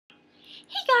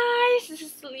Hey guys, this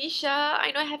is Alicia.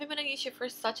 I know I haven't been on YouTube for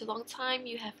such a long time.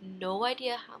 You have no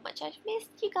idea how much I've missed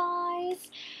you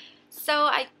guys. So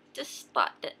I just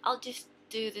thought that I'll just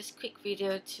do this quick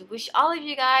video to wish all of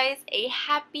you guys a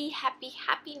happy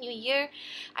new year.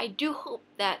 I do hope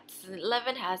that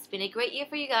 2011 has been a great year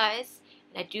for you guys,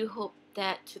 and I do hope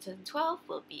that 2012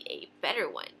 will be a better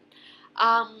one.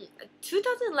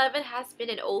 2011 has been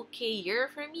an okay year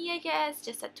for me, I guess,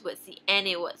 just that towards the end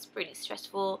it was pretty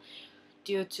stressful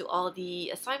due to all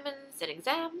the assignments and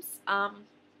exams.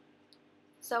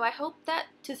 So I hope that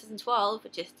 2012,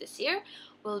 which is this year,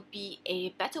 will be a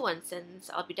better one since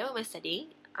I'll be done with my studying.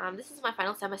 This is my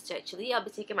final semester actually. I'll be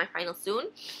taking my final soon.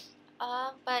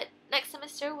 But next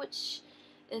semester, which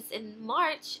is in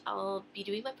March, I'll be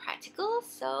doing my practical.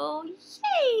 So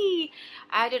yay!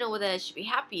 I don't know whether I should be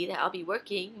happy that I'll be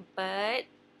working, but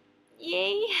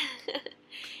yay!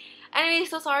 Anyway,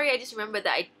 so sorry. I just remembered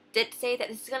that I did say that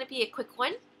this is gonna be a quick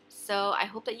one. So I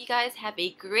hope that you guys have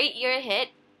a great year ahead.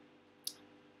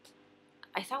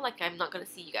 I sound like I'm not gonna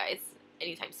see you guys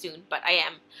anytime soon, but I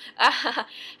am.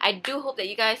 I do hope that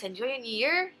you guys enjoy your new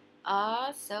year.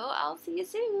 So I'll see you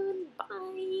soon.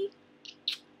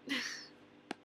 Bye.